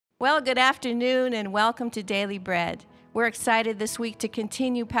Well, good afternoon and welcome to Daily Bread. We're excited this week to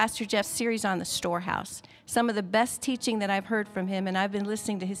continue Pastor Jeff's series on the Storehouse. Some of the best teaching that I've heard from him, and I've been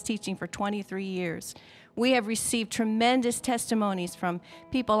listening to his teaching for 23 years. We have received tremendous testimonies from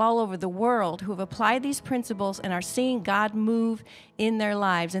people all over the world who have applied these principles and are seeing God move in their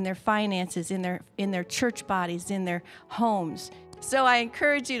lives, in their finances, in their church bodies, in their homes. So I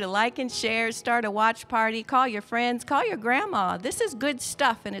encourage you to like and share, start a watch party, call your friends, call your grandma. This is good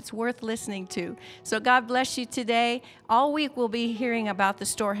stuff and it's worth listening to. So God bless you today. All week we'll be hearing about the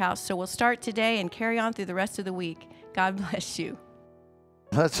Storehouse. So we'll start today and carry on through the rest of the week. God bless you.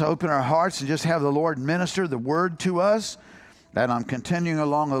 Let's open our hearts and just have the Lord minister the word to us. And I'm continuing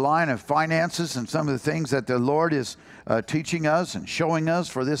along the line of finances and some of the things that the Lord is teaching us and showing us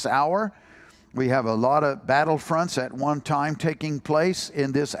for this hour. We have a lot of battlefronts at one time taking place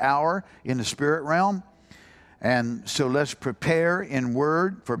in this hour in the spirit realm. And so let's prepare in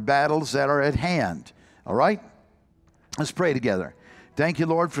word for battles that are at hand. All right? Let's pray together. Thank you,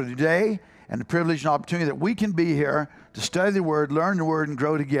 Lord, for today and the privilege and opportunity that we can be here to study the word, learn the word, and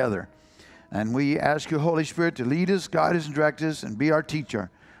grow together. And we ask you, Holy Spirit, to lead us, guide us, and direct us, and be our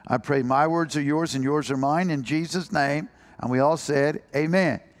teacher. I pray my words are yours and yours are mine in Jesus' name. And we all said,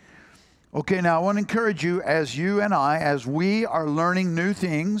 amen. Okay, now I want to encourage you as we are learning new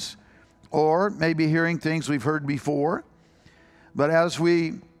things or maybe hearing things we've heard before, but as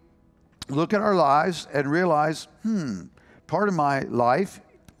we look at our lives and realize, part of my life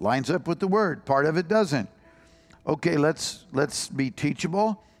lines up with the Word, part of it doesn't. Okay, let's be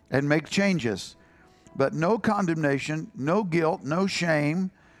teachable and make changes, but no condemnation, no guilt, no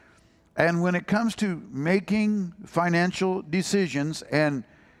shame. And when it comes to making financial decisions and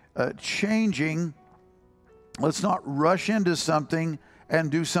changing, let's not rush into something and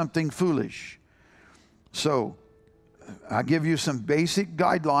do something foolish. So I give you some basic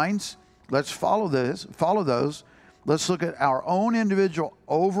guidelines. Let's follow those. Let's look at our own individual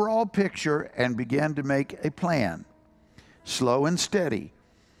overall picture and begin to make a plan, slow and steady.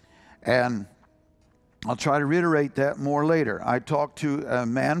 And I'll try to reiterate that more later. I talked to a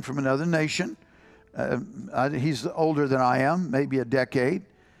man from another nation. He's older than I am, maybe a decade.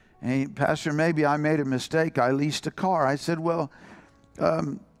 And Pastor, maybe I made a mistake. I leased a car. I said, well,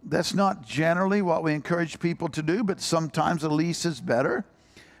 that's not generally what we encourage people to do, but sometimes a lease is better.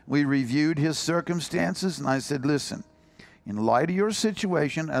 We reviewed his circumstances, and I said, listen, in light of your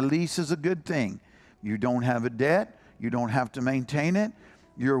situation, a lease is a good thing. You don't have a debt. You don't have to maintain it.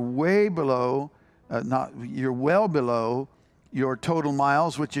 You're way below, you're well below your total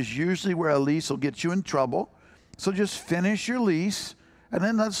miles, which is usually where a lease will get you in trouble. So just finish your lease. And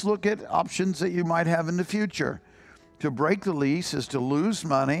then let's look at options that you might have in the future. To break the lease is to lose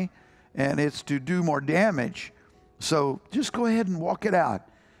money, and it's to do more damage. So just go ahead and walk it out.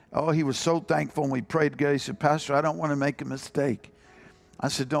 Oh, he was so thankful when we prayed together. He said, Pastor, I don't want to make a mistake. I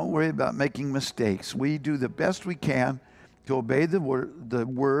said, don't worry about making mistakes. We do the best we can to obey the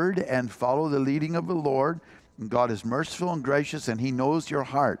word and follow the leading of the Lord. And God is merciful and gracious, and he knows your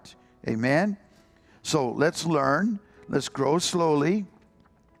heart. Amen? So let's learn. Let's grow slowly.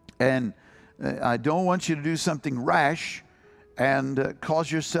 And I don't want you to do something rash and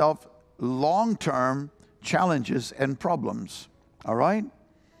cause yourself long-term challenges and problems. All right?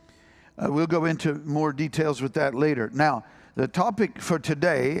 We'll go into more details with that later. Now, the topic for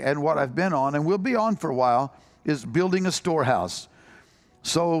today and what I've been on, and we'll be on for a while, is building a storehouse.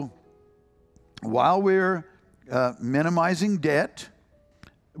 So while we're minimizing debt,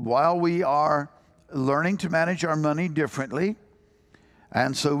 while we are learning to manage our money differently,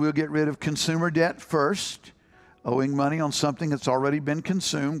 and so we'll get rid of consumer debt first, owing money on something that's already been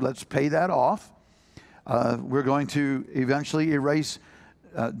consumed. Let's pay that off. We're going to eventually erase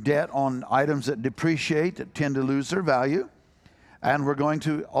debt on items that depreciate, that tend to lose their value. And we're going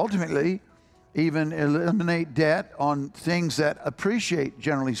to ultimately even eliminate debt on things that appreciate,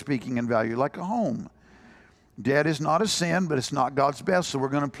 generally speaking, in value, like a home. Debt is not a sin, but it's not God's best, so we're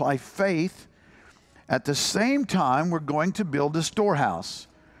going to apply faith. At the same time, we're going to build a storehouse.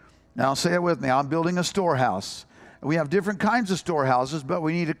 Now, say it with me. I'm building a storehouse. We have different kinds of storehouses, but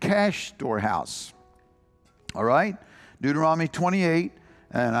we need a cash storehouse. All right? Deuteronomy 28,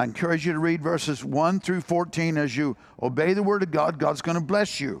 and I encourage you to read verses 1 through 14. As you obey the word of God, God's going to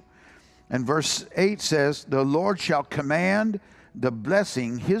bless you. And verse 8 says, the Lord shall command the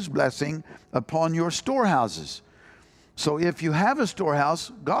blessing, his blessing, upon your storehouses. So if you have a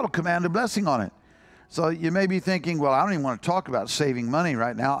storehouse, God will command a blessing on it. So you may be thinking, well, I don't even want to talk about saving money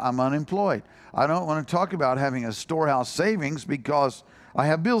right now. I'm unemployed. I don't want to talk about having a storehouse savings because I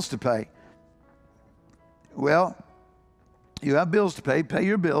have bills to pay. Well, You have bills to pay. Pay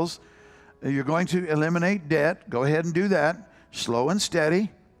your bills. You're going to eliminate debt. Go ahead and do that. Slow and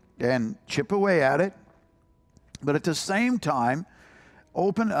steady, and chip away at it. But at the same time,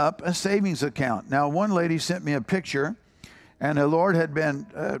 open up a savings account. Now, one lady sent me a picture, and the Lord had been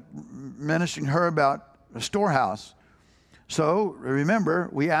ministering her about a storehouse. So remember,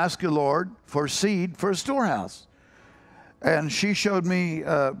 we asked the Lord for seed for a storehouse. And she showed me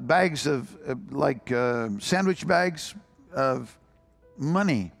bags of sandwich bags of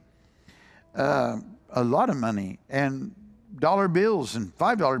money, a lot of money, and dollar bills and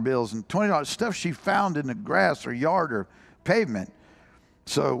 $5 bills and $20 stuff she found in the grass or yard or pavement.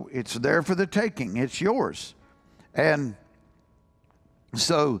 So it's there for the taking. It's yours. And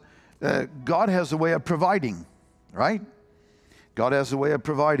so God has a way of providing, right? God has a way of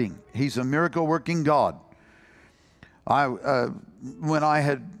providing. He's a miracle-working God. When I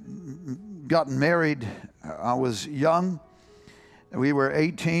had gotten married, I was young. We were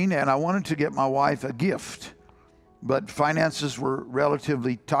 18, and I wanted to get my wife a gift. But finances were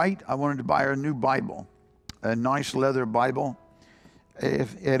relatively tight. I wanted to buy her a new Bible, a nice leather Bible.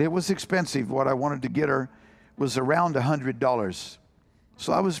 And it was expensive. What I wanted to get her was around $100.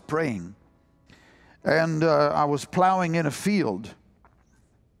 So I was praying. And I was plowing in a field.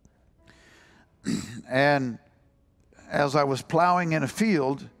 And as I was plowing in a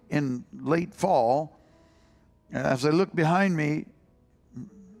field in late fall, as I looked behind me,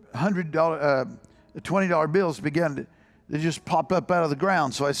 $20 bills began to just pop up out of the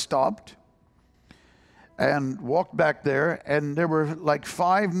ground. So I stopped and walked back there, and there were like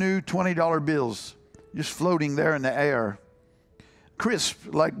 5 new $20 bills just floating there in the air,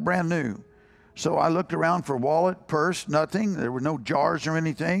 crisp, like brand new. So I looked around for wallet, purse, nothing. There were no jars or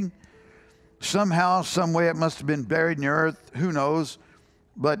anything. Somehow, some way, it must have been buried in the earth. Who knows?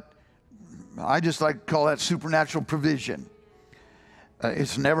 But I just like to call that supernatural provision.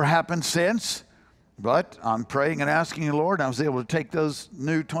 It's never happened since, but I'm praying and asking the Lord. I was able to take those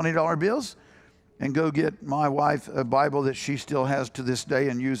new $20 bills and go get my wife a Bible that she still has to this day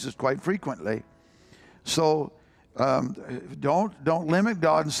and uses quite frequently. So don't limit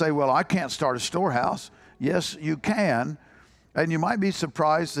God and say, well, I can't start a storehouse. Yes, you can. And you might be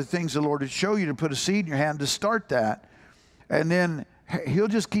surprised the things the Lord would show you to put a seed in your hand to start that. And then He'll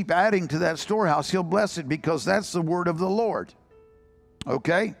just keep adding to that storehouse. He'll bless it because that's the word of the Lord.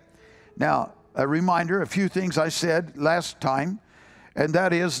 Okay? Now, a reminder, a few things I said last time, and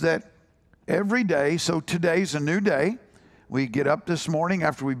that is that every day, so today's a new day. We get up this morning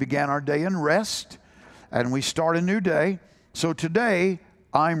after we began our day in rest, and we start a new day. So today,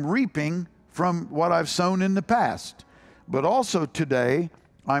 I'm reaping from what I've sown in the past. But also today,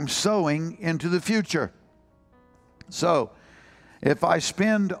 I'm sowing into the future. So, if I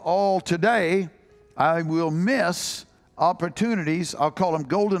spend all today, I will miss opportunities. I'll call them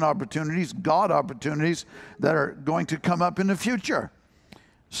golden opportunities, God opportunities that are going to come up in the future.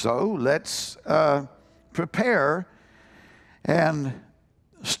 So let's prepare and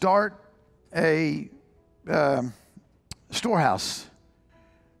start a storehouse.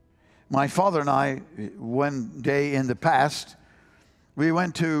 My father and I, one day in the past, we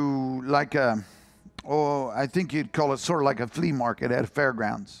went to like I think you'd call it sort of like a flea market at a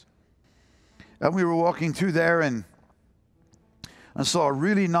fairgrounds. And we were walking through there, and I saw a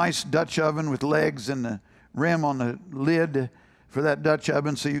really nice Dutch oven with legs and the rim on the lid for that Dutch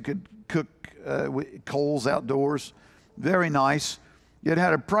oven so you could cook with coals outdoors. Very nice. It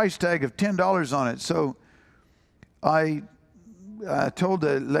had a price tag of $10 on it. So I told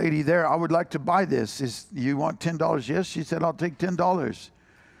the lady there, I would like to buy this. You want $10? Yes. She said, I'll take $10.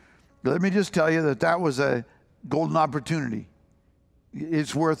 But let me just tell you that was a golden opportunity.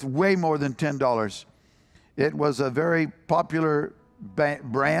 It's worth way more than $10. It was a very popular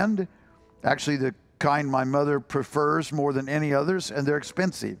brand, actually the kind my mother prefers more than any others, and they're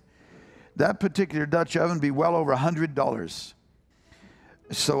expensive. That particular Dutch oven would be well over $100.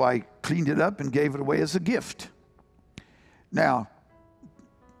 So I cleaned it up and gave it away as a gift. Now,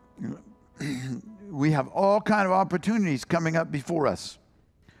 we have all kinds of opportunities coming up before us.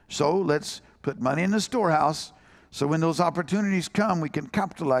 So let's put money in the storehouse so when those opportunities come, we can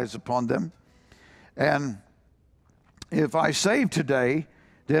capitalize upon them. And if I save today,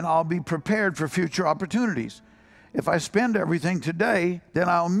 then I'll be prepared for future opportunities. If I spend everything today, then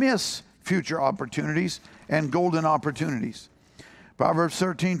I'll miss future opportunities and golden opportunities. Proverbs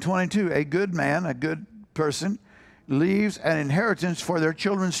 13:22, a good man, a good person, leaves an inheritance for their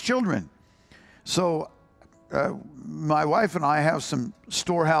children's children. So my wife and I have some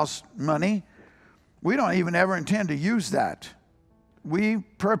storehouse money. We don't even ever intend to use that. We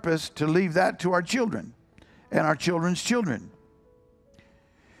purpose to leave that to our children. and our children's children.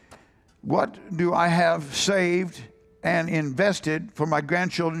 What do I have saved and invested for my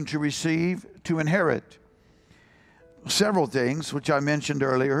grandchildren to receive, to inherit? Several things, which I mentioned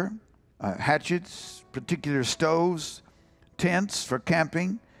earlier. Hatchets, particular stoves, tents for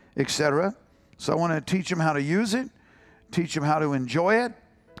camping, etc. So I want to teach them how to use it, teach them how to enjoy it,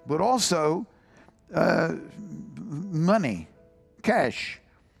 but also money, cash.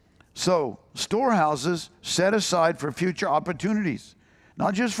 So storehouses set aside for future opportunities,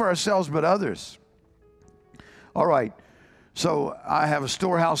 not just for ourselves, but others. All right, so I have a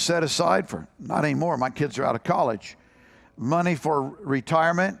storehouse set aside for, not anymore, my kids are out of college. Money for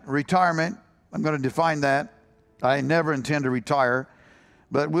retirement. Retirement, I'm going to define that. I never intend to retire,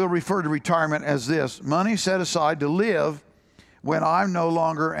 but we'll refer to retirement as this: money set aside to live when I no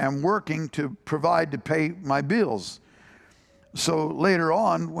longer am working to provide to pay my bills. So later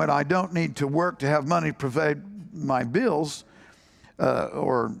on, when I don't need to work to have money to provide my bills,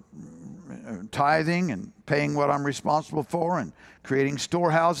 or tithing and paying what I'm responsible for and creating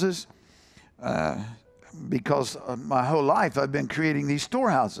storehouses, because my whole life I've been creating these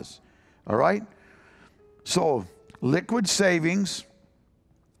storehouses. All right? So liquid savings,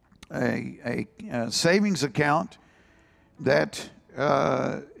 a savings account that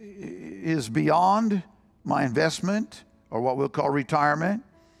is beyond my investment, or what we'll call retirement,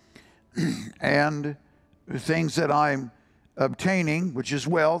 and things that I'm obtaining, which is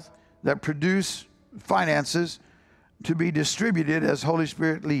wealth, that produce finances to be distributed as Holy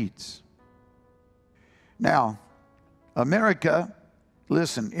Spirit leads. Now, America,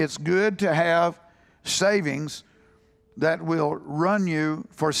 listen, it's good to have savings that will run you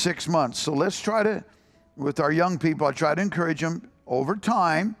for 6 months. So let's try to, with our young people, I try to encourage them over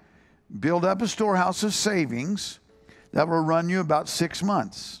time, build up a storehouse of savings that will run you about 6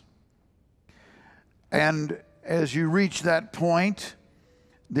 months. And as you reach that point,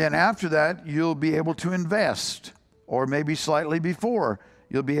 then after that, you'll be able to invest, or maybe slightly before,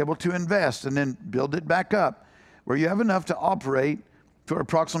 you'll be able to invest and then build it back up, where you have enough to operate for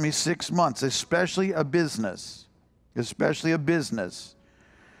approximately 6 months, especially a business. Especially a business.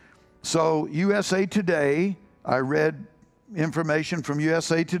 So USA Today, I read information from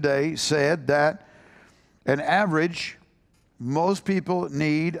USA Today, said that an average, most people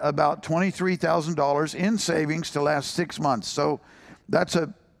need about $23,000 in savings to last 6 months. So that's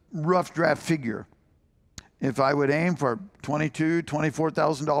a rough draft figure. If I would aim for $22,000,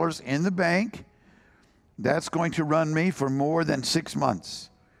 $24,000 in the bank, that's going to run me for more than 6 months.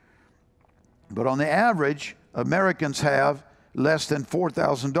 But on the average, Americans have less than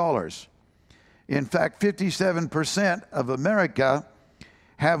 $4,000. In fact, 57% of America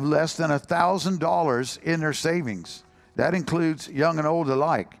have less than $1,000 in their savings. That includes young and old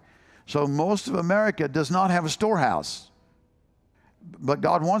alike. So most of America does not have a storehouse. But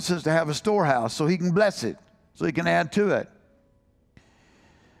God wants us to have a storehouse so He can bless it, so He can add to it.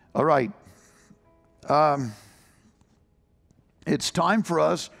 All right. It's time for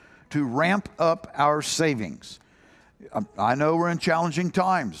us to ramp up our savings. I know we're in challenging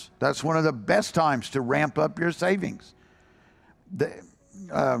times. That's one of the best times to ramp up your savings. The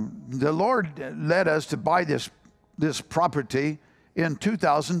Lord led us to buy this property in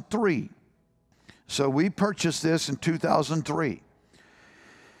 2003. So we purchased this in 2003.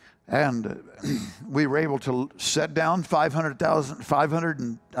 And we were able to set down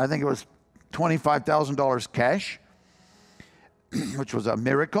 $25,000 cash, which was a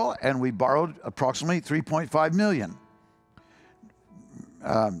miracle, and we borrowed approximately $3.5 million.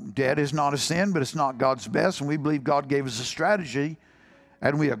 Debt is not a sin, but it's not God's best, and we believe God gave us a strategy,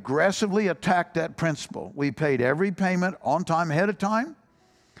 and we aggressively attacked that principle. We paid every payment on time, ahead of time,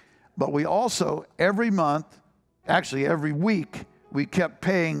 but we also, every month, actually every week, we kept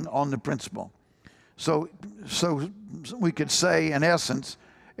paying on the principal. So we could say, in essence,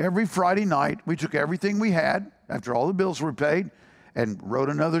 every Friday night, we took everything we had, after all the bills were paid, and wrote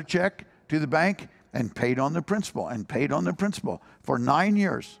another check to the bank and paid on the principal and paid on the principal for 9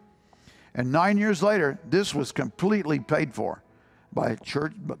 years. And 9 years later, this was completely paid for by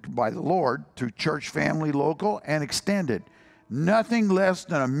church, by the Lord, through church, family, local, and extended. Nothing less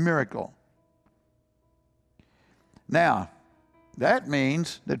than a miracle. Now, that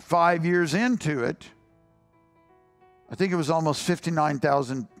means that 5 years into it, I think it was almost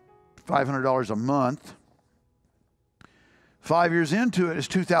 $59,500 a month. 5 years into it is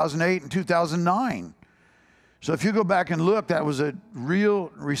 2008 and 2009. So if you go back and look, that was a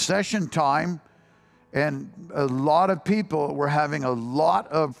real recession time, and a lot of people were having a lot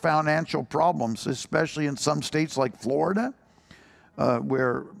of financial problems, especially in some states like Florida,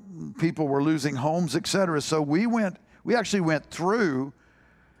 where people were losing homes, etc. So we actually went through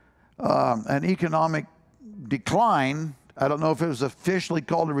an economic decline. I don't know if it was officially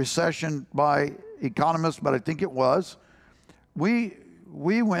called a recession by economists, but I think it was. We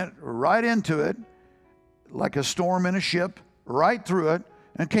went right into it like a storm in a ship, right through it,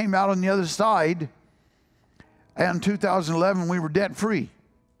 and came out on the other side. And in 2011, we were debt-free.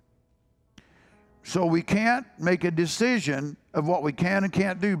 So we can't make a decision of what we can and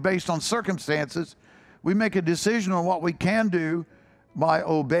can't do based on circumstances. We make a decision on what we can do by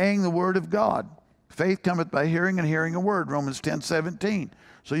obeying the word of God. Faith cometh by hearing, and hearing a word, Romans 10:17.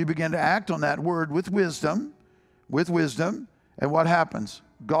 So you begin to act on that word with wisdom, and what happens?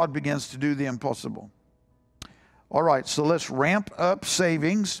 God begins to do the impossible. All right, so let's ramp up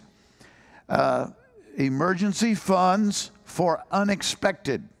savings, emergency funds for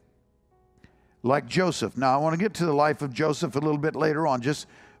unexpected, like Joseph. Now, I want to get to the life of Joseph a little bit later on. Just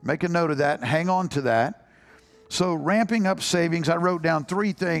make a note of that, hang on to that. So ramping up savings, I wrote down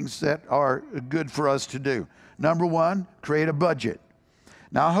 3 things that are good for us to do. Number 1, create a budget.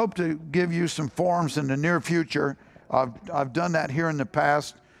 Now, I hope to give you some forms in the near future. I've done that here in the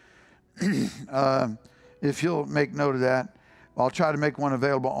past. If you'll make note of that, I'll try to make one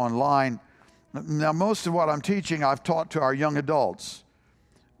available online. Now, most of what I'm teaching, I've taught to our young adults.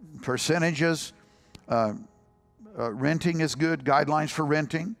 Percentages, renting is good, guidelines for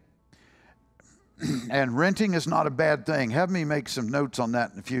renting. And renting is not a bad thing. Have me make some notes on that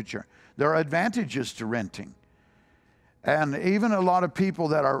in the future. There are advantages to renting. And even a lot of people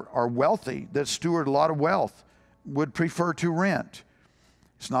that are wealthy, that steward a lot of wealth, would prefer to rent.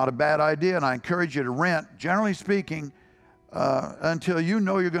 It's not a bad idea, and I encourage you to rent, generally speaking, until you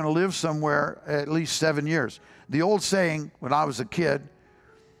know you're going to live somewhere at least 7 years. The old saying, when I was a kid,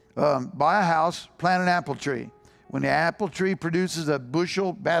 buy a house, plant an apple tree. When the apple tree produces a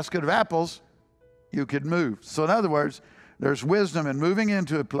bushel basket of apples, you could move. So in other words, there's wisdom in moving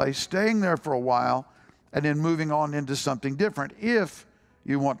into a place, staying there for a while, and then moving on into something different if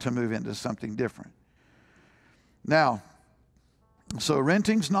you want to move into something different. Now, so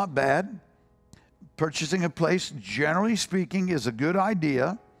renting's not bad. Purchasing a place, generally speaking, is a good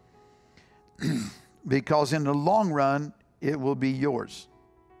idea because in the long run, it will be yours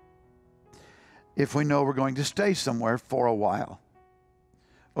if we know we're going to stay somewhere for a while.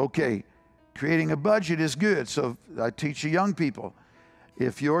 Okay, creating a budget is good. So I teach the young people,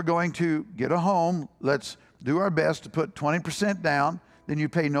 if you're going to get a home, let's do our best to put 20% down. Then you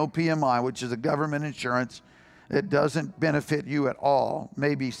pay no PMI, which is a government insurance. It doesn't benefit you at all,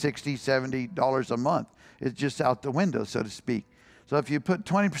 maybe $60, $70 a month. It's just out the window, so to speak. So if you put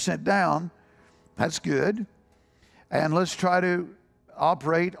 20% down, that's good. And let's try to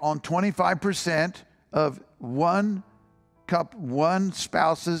operate on 25% of one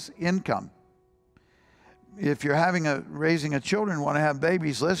spouse's income. If you're raising a children, want to have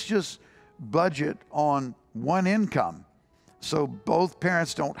babies, let's just budget on one income. So both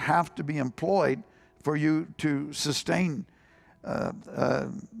parents don't have to be employed for you to sustain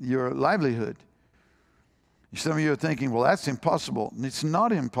your livelihood. Some of you are thinking, well, that's impossible. And it's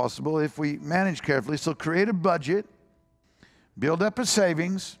not impossible if we manage carefully. So create a budget, build up a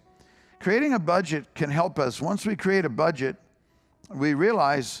savings. Creating a budget can help us. Once we create a budget, we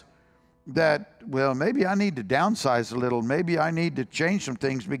realize that, well, maybe I need to downsize a little. Maybe I need to change some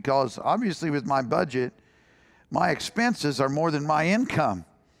things because obviously with my budget, my expenses are more than my income.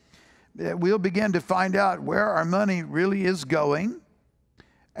 We'll begin to find out where our money really is going,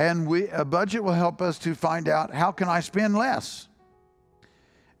 and a budget will help us to find out how can I spend less.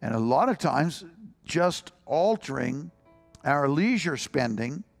 And a lot of times, just altering our leisure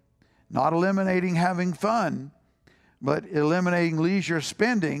spending, not eliminating having fun, but eliminating leisure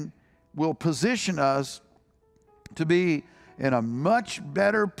spending will position us to be in a much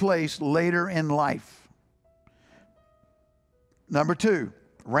better place later in life. Number 2,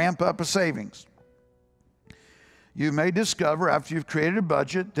 ramp up a savings. You may discover after you've created a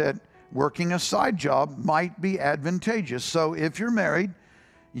budget that working a side job might be advantageous. So if you're married,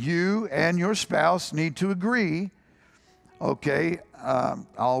 you and your spouse need to agree, okay,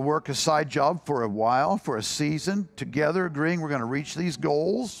 I'll work a side job for a while, for a season, together agreeing we're going to reach these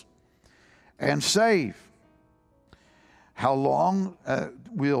goals and save. How long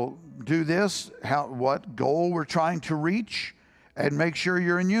we'll do this, what goal we're trying to reach, and make sure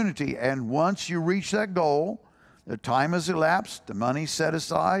you're in unity. And once you reach that goal, the time has elapsed, the money's set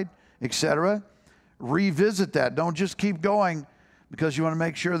aside, etc. Revisit that. Don't just keep going because you want to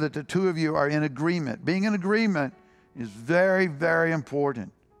make sure that the two of you are in agreement. Being in agreement is very, very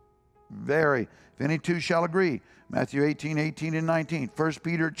important. Very. If any two shall agree. Matthew 18 and 19. 1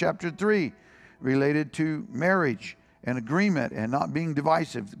 Peter chapter 3, related to marriage and agreement and not being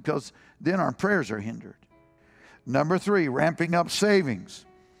divisive, because then our prayers are hindered. Number 3, ramping up savings.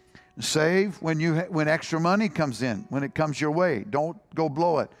 Save when extra money comes in, when it comes your way. Don't go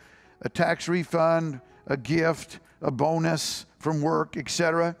blow it. A tax refund, a gift, a bonus from work,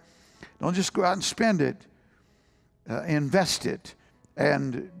 etc. Don't just go out and spend it. Invest it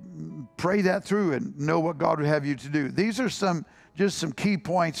and pray that through and know what God would have you to do. These are just some key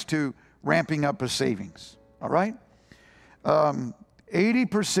points to ramping up a savings. All right?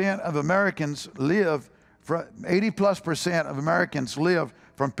 80% of Americans live, 80+% of Americans live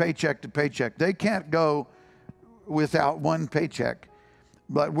from paycheck to paycheck. They can't go without one paycheck.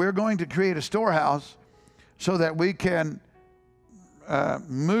 But we're going to create a storehouse so that we can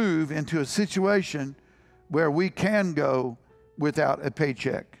move into a situation where we can go without a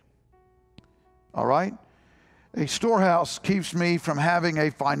paycheck. All right? A storehouse keeps me from having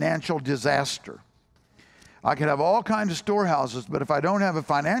a financial disaster. I could have all kinds of storehouses, but if I don't have a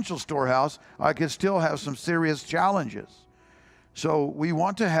financial storehouse, I could still have some serious challenges. So we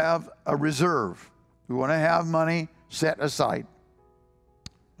want to have a reserve. We want to have money set aside.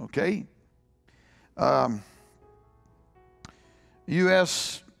 Okay?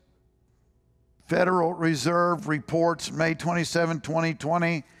 U.S. Federal Reserve reports May 27,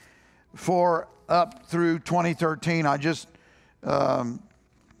 2020 for up through 2013.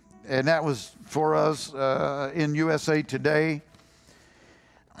 And that was for us in USA Today.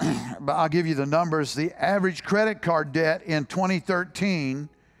 But I'll give you the numbers. The average credit card debt in 2013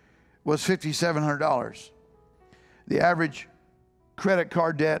 was $5,700. The average credit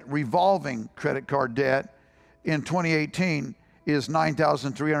card debt, revolving credit card debt, in 2018 is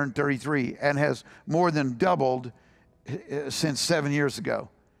 $9,333 and has more than doubled since 7 years ago.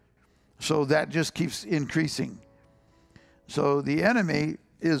 So that just keeps increasing. So the enemy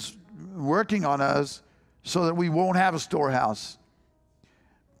is working on us so that we won't have a storehouse.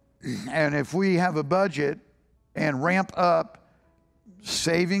 And if we have a budget and ramp up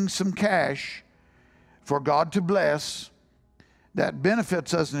saving some cash for God to bless, that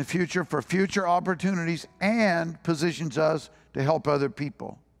benefits us in the future for future opportunities and positions us to help other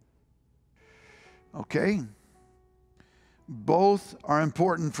people. Okay? Both are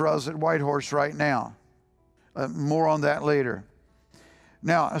important for us at Whitehorse right now. More on that later.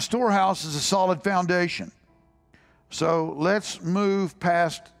 Now, a storehouse is a solid foundation. So let's move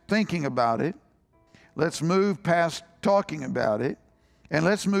past thinking about it. Let's move past talking about it. And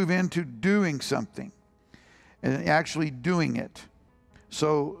let's move into doing something and actually doing it.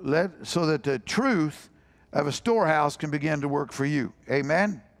 So that the truth of a storehouse can begin to work for you.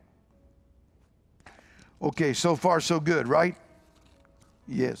 Amen? Okay, so far so good, right?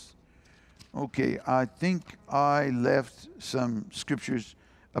 Yes. Okay, I think I left some scriptures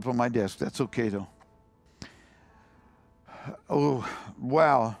up on my desk. That's okay, though. Oh,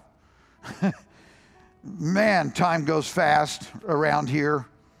 wow. Man, time goes fast around here.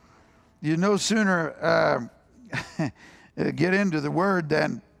 You no sooner get into the Word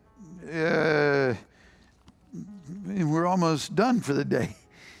than we're almost done for the day.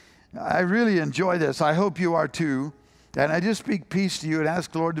 I really enjoy this. I hope you are too. And I just speak peace to you and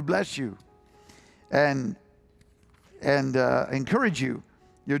ask the Lord to bless you and encourage you.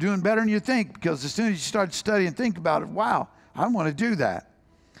 You're doing better than you think, because as soon as you start to study and think about it, wow, I want to do that.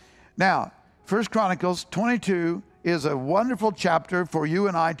 Now, 1 Chronicles 22 is a wonderful chapter for you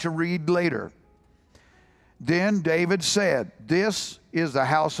and I to read later. Then David said, "This is the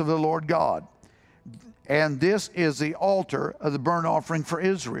house of the Lord God, and this is the altar of the burnt offering for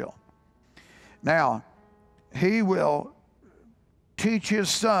Israel." Now, he will teach his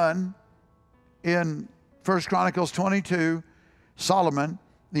son in 1 Chronicles 22, Solomon,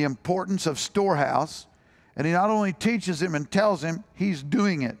 the importance of storehouse. And he not only teaches him and tells him, he's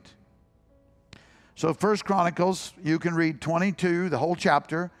doing it. So 1 Chronicles, you can read 22, the whole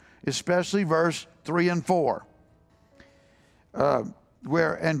chapter, especially verse 3 and 4.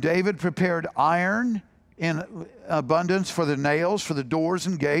 And David prepared iron in abundance for the nails, for the doors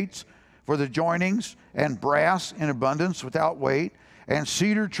and gates, for the joinings, and brass in abundance without weight, and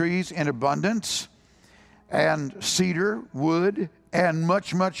cedar trees in abundance, and cedar wood, and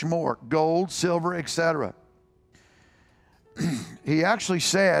much, much more, gold, silver, etc. He actually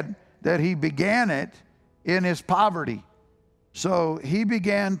said that he began it in his poverty. So he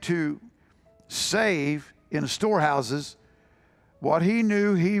began to save in storehouses what he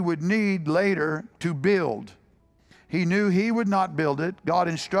knew he would need later to build. He knew he would not build it. God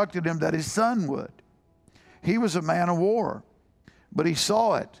instructed him that his son would. He was a man of war, but he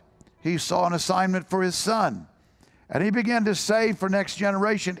saw it. he saw an assignment for his son. And he began to save for next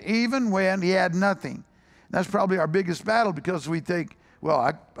generation even when he had nothing. And that's probably our biggest battle, because we think,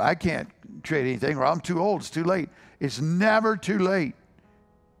 well, I can't create anything, or I'm too old, it's too late. It's never too late.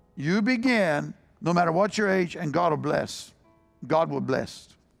 You begin, no matter what your age, and God will bless. God will bless.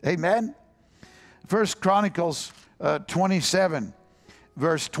 Amen? 1 Chronicles 27,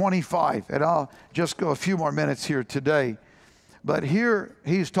 verse 25. And I'll just go a few more minutes here today. But here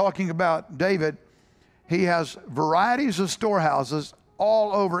he's talking about David. He has varieties of storehouses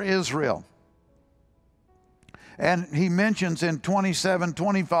all over Israel. And he mentions in 27,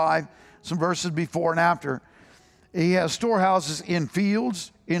 25, some verses before and after, he has storehouses in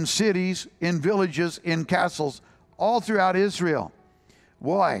fields, in cities, in villages, in castles, all throughout Israel.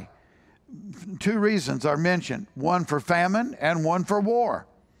 Why? Two reasons are mentioned, one for famine and one for war.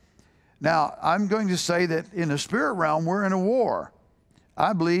 Now, I'm going to say that in the spirit realm, we're in a war.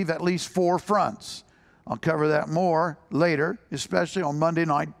 I believe at least 4 fronts. I'll cover that more later, especially on Monday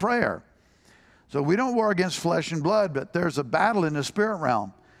night prayer. So we don't war against flesh and blood, but there's a battle in the spirit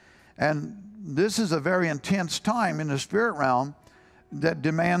realm. And this is a very intense time in the spirit realm that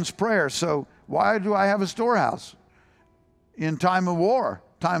demands prayer. So why do I have a storehouse? In time of war,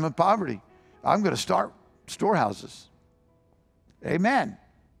 time of poverty, I'm going to start storehouses. Amen.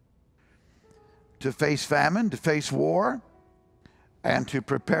 To face famine, to face war, and to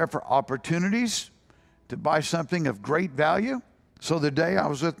prepare for opportunities to buy something of great value. So the day I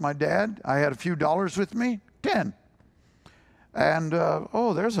was with my dad, I had a few dollars with me, 10. And,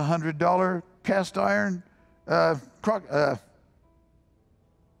 oh, there's a $100 cast iron,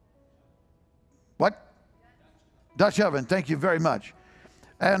 what? Dutch oven, thank you very much.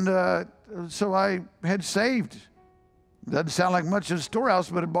 And so I had saved. Doesn't sound like much in a storehouse,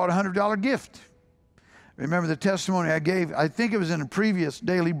 but I bought a $100 gift. Remember the testimony I gave, I think it was in a previous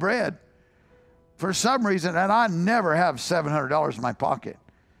Daily Bread. For some reason, and I never have $700 in my pocket.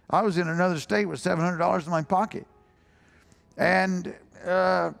 I was in another state with $700 in my pocket. And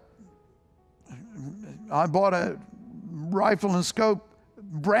I bought a rifle and scope,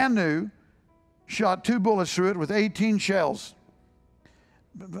 brand new, shot 2 bullets through it with 18 shells.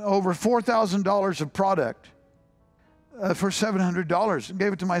 Over $4,000 of product for $700.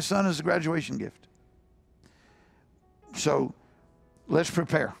 Gave it to my son as a graduation gift. So let's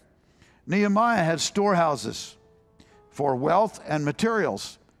prepare. Nehemiah had storehouses for wealth and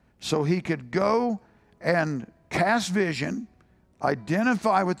materials, so he could go and cast vision,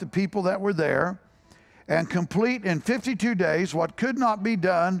 identify with the people that were there, and complete in 52 days what could not be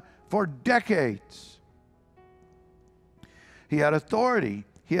done for decades. He had authority.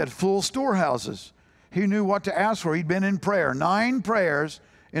 He had full storehouses. He knew what to ask for. He'd been in prayer. 9 prayers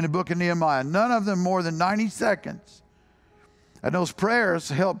in the book of Nehemiah, none of them more than 90 seconds. And those prayers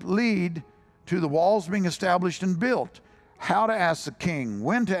helped lead to the walls being established and built. How to ask the king,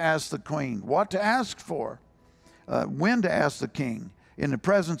 when to ask the queen, what to ask for, when to ask the king in the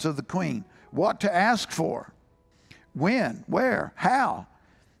presence of the queen, what to ask for, when, where, how.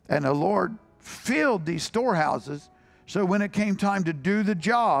 And the Lord filled these storehouses, so when it came time to do the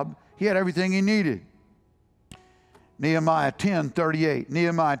job, he had everything he needed. Nehemiah 10:38,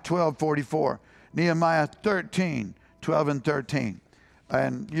 Nehemiah 12:44, Nehemiah 13:12 and 13.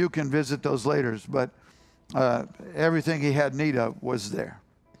 And you can visit those later, but everything he had need of was there.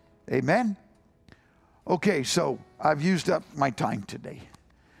 Amen? Okay, so I've used up my time today.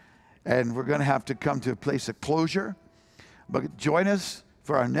 And we're going to have to come to a place of closure. But join us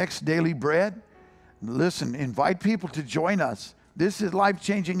for our next Daily Bread. Listen, invite people to join us. This is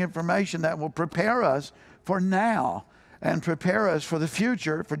life-changing information that will prepare us for now and prepare us for the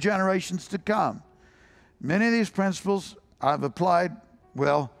future, for generations to come. Many of these principles I've applied,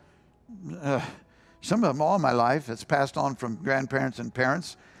 well, some of them all my life. It's passed on from grandparents and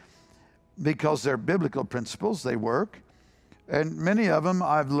parents because they're biblical principles. They work. And many of them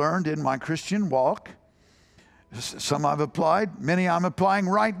I've learned in my Christian walk. Some I've applied. Many I'm applying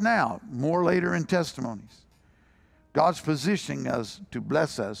right now, more later in testimonies. God's positioning us to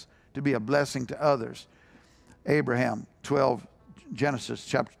bless us, to be a blessing to others. Abraham, Genesis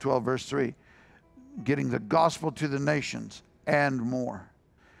chapter 12, verse 3. Getting the gospel to the nations and more.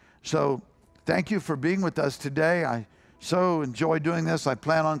 So thank you for being with us today. I so enjoy doing this. I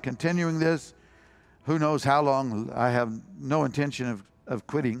plan on continuing this. Who knows how long. I have no intention of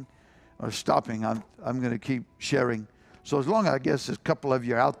quitting or stopping. I'm going to keep sharing. So as long as I guess a couple of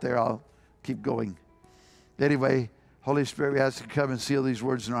you are out there, I'll keep going. Anyway, Holy Spirit, we ask you to come and seal these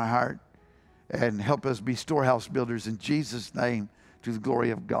words in our heart and help us be storehouse builders in Jesus' name to the glory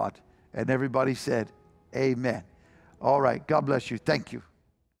of God. And everybody said, amen. All right. God bless you. Thank you.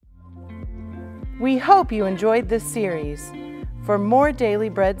 We hope you enjoyed this series. For more Daily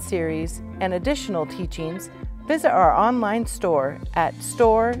Bread series and additional teachings, visit our online store at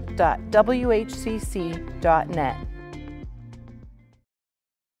store.whcc.net.